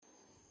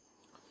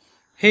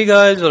Hey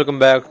guys, welcome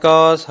back.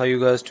 Cause how you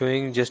guys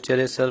doing? Just tell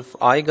yourself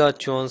I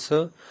got you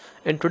answer.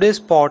 In today's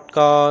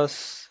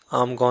podcast,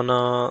 I'm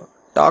gonna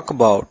talk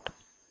about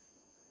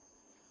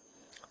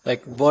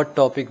what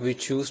topic we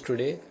choose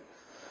today.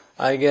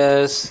 I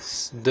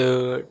guess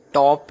the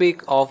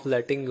topic of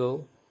letting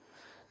go.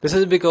 This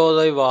is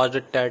because I watched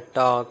a TED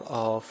talk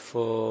of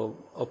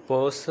a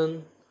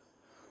person,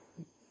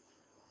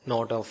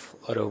 not of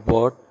a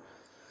robot,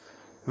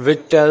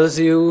 which tells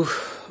you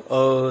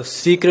a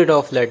secret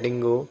of letting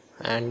go.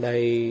 And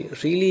I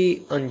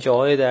really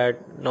enjoy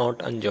that.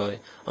 Not enjoy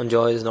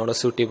is not a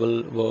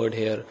suitable word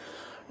here.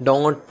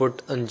 Don't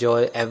put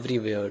enjoy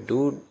everywhere,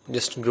 dude.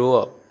 Just grow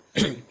up.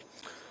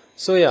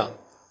 So yeah,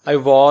 I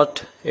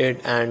watched it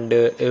and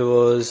it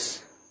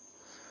was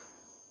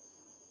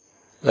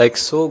like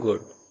so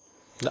good.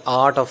 The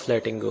art of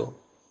letting go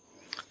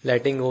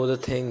the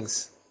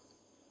things,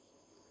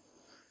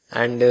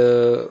 and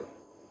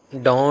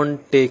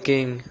don't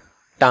taking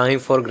time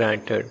for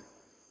granted,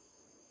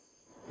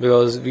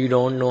 because we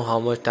don't know how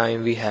much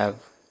time we have.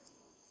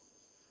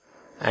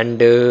 And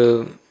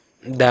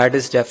that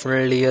is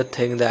definitely a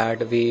thing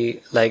that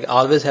we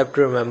always have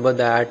to remember,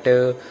 that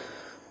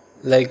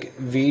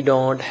we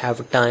don't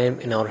have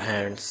time in our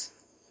hands.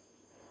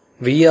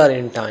 We are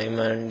in time,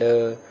 and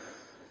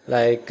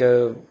like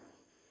uh,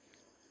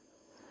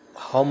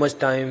 how much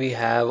time we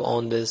have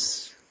on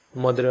this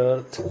mother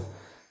earth,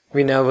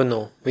 we never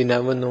know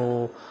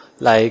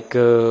like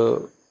uh,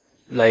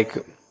 like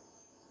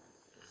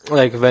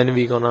when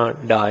we gonna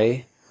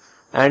die.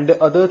 And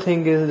the other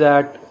thing is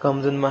that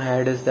comes in my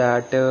head is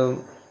that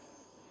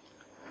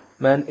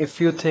man, if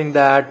you think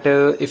that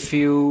if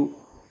you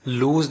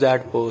lose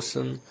that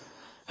person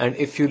and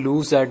if you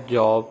lose that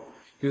job,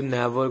 you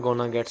never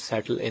gonna get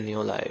settled in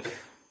your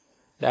life.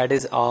 That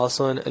is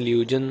also an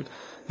illusion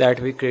that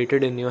we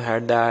created in your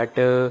head, that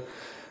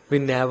we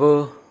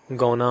never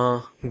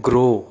gonna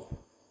grow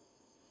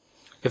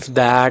if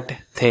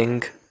that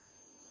thing,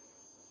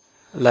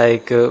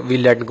 we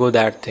let go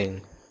that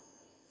thing.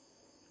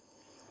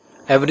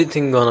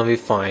 Everything gonna be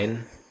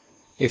fine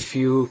if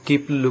you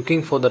keep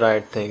looking for the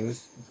right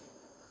things,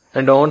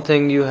 and don't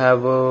think you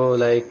have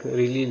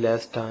really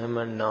less time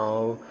and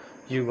now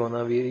you're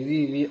gonna be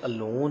really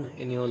alone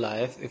in your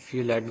life. If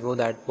you let go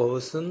that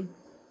person,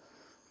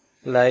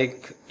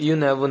 you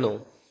never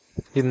know,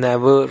 you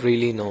never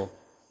really know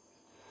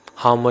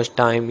how much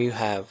time you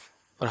have,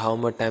 or how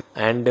much time,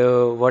 and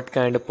what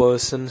kind of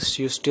persons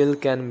you still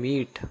can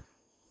meet.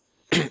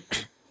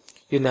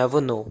 You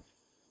never know.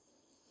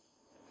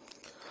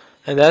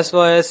 And that's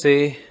why I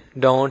say,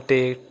 don't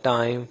take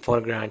time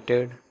for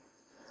granted,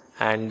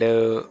 and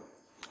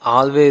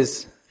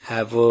always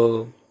have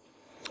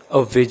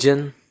a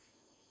vision.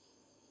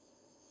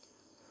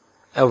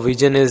 A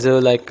vision is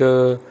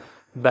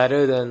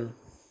better than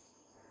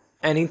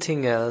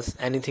anything else,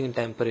 anything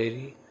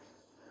temporary.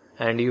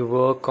 And you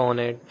work on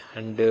it,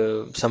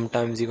 and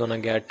sometimes you're gonna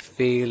get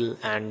fail,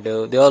 and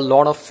there are a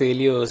lot of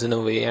failures in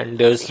a way, and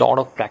there's a lot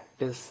of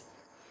practice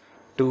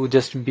to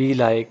just be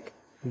like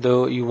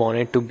the you want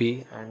it to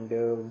be.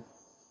 And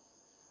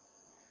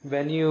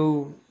when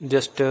you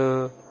just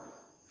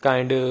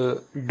kind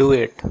of do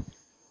it,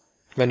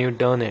 when you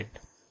done it,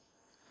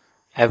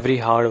 every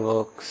hard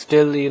work,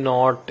 still you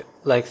not,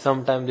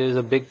 sometimes there's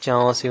a big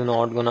chance you're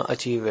not gonna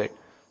achieve it.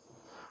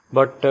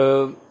 But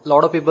a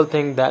lot of people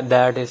think that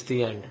that is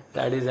the end,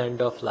 that is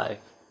end of life.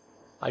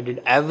 I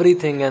did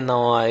everything and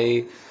now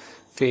I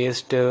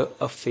faced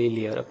a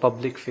failure, a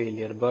public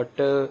failure. But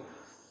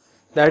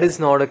that is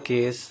not a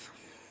case.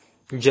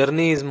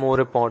 Journey is more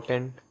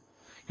important.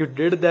 You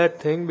did that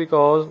thing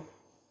because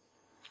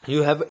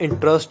you have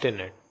interest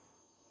in it,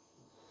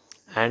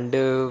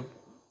 and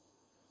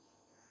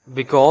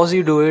because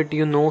you do it,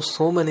 you know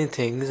so many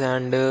things.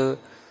 And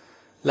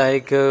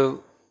like uh,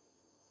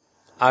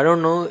 I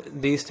don't know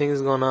these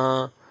things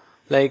gonna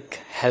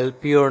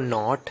help you or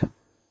not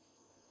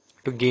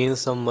to gain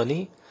some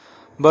money.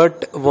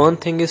 But one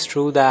thing is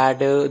true, that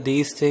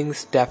these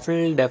things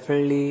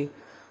definitely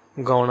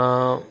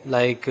gonna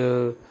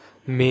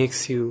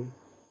makes you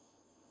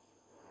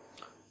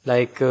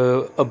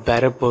a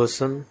better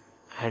person.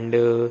 And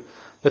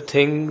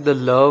the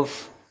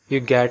love you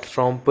get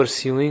from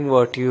pursuing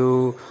what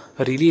you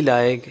really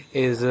like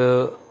is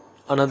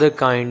another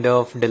kind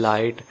of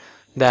delight,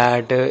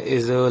 that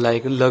is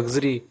like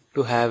luxury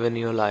to have in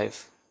your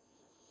life.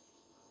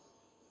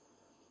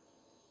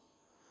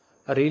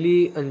 I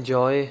really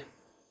enjoy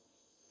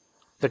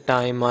the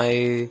time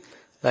I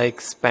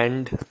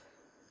spend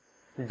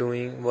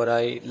doing what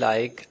I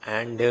like,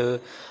 and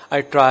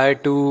I try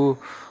to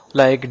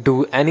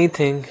do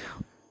anything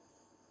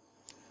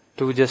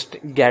to just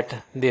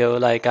get there.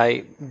 Like,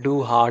 I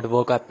do hard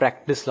work, I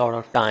practice a lot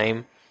of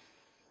time,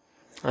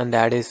 and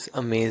that is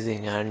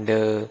amazing.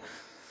 And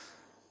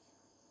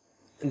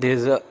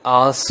there's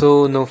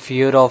also no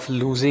fear of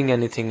losing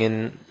anything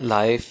in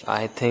life.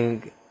 I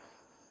think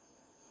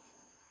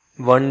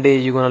one day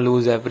you're gonna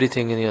lose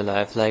everything in your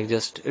life. Like,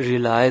 just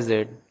realize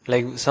it.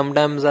 Like,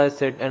 sometimes I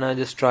sit and I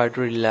just try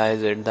to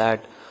realize it,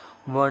 that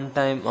one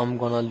time I'm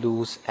gonna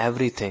lose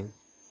everything.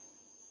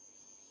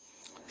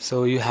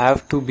 So you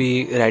have to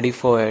be ready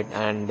for it,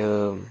 and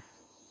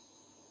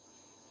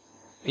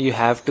you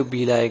have to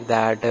be like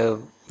that.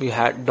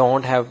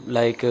 Don't have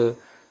like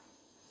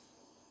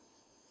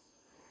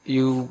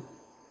you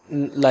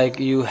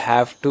you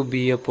have to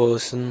be a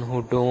person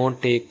who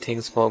don't take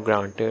things for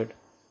granted,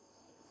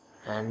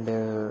 and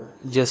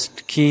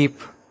just keep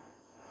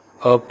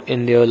up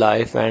in your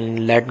life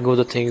and let go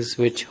the things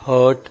which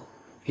hurt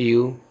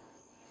you.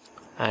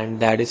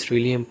 And that is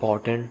really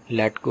important.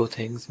 Let go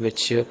things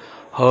which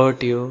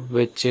hurt you,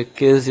 which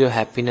kills your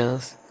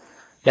happiness.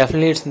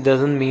 Definitely it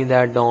doesn't mean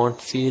that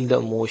don't feel the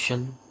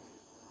emotion.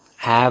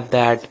 Have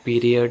that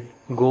period,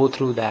 go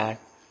through that,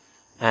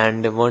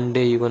 and one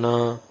day you're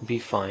gonna be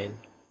fine.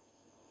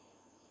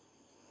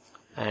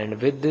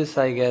 And with this,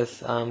 I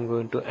guess I'm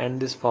going to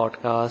end this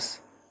podcast.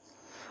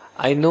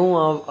 I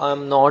know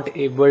I'm not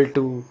able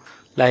to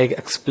like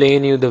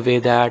explain you the way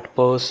that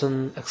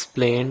person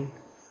explained.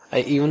 I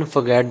even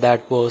forget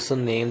that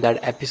person name, that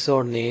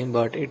episode name,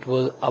 but it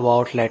was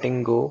about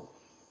letting go.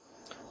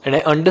 And I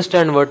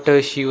understand what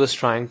she was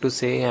trying to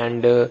say,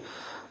 and the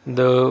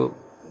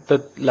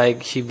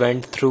like she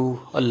went through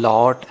a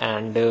lot,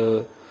 and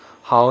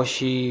how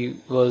she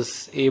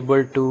was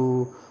able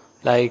to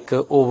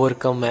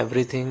overcome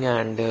everything,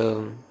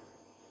 and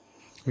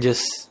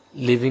just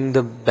living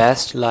the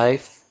best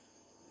life.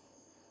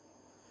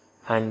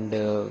 And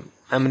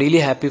I'm really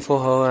happy for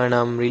her, and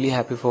I'm really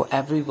happy for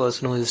every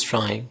person who is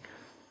trying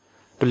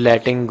to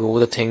letting go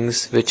the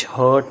things which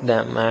hurt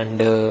them.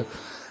 And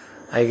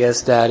I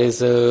guess that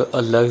is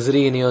a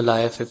luxury in your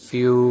life if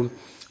you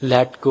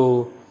let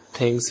go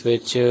things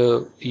which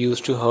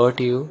used to hurt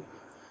you.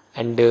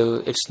 And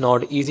it's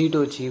not easy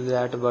to achieve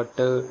that, but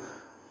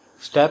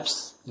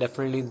steps,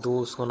 definitely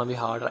those gonna be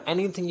hard. Or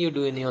anything you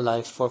do in your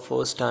life for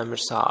first time,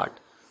 it's hard,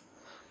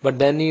 but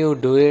then you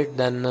do it,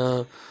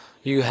 then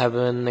you have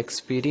an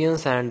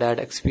experience, and that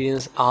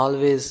experience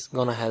always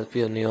gonna help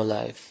you in your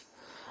life.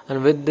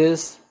 And with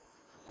this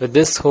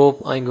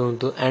hope, I'm going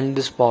to end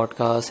this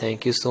podcast.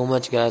 Thank you so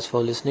much, guys,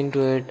 for listening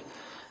to it.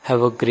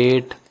 Have a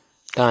great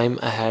time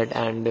ahead,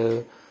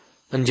 and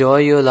enjoy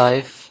your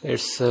life.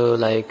 It's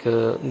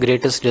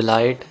greatest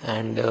delight.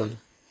 And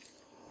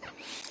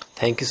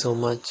thank you so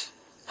much.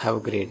 Have a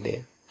great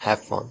day.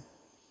 Have fun.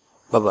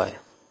 Bye bye.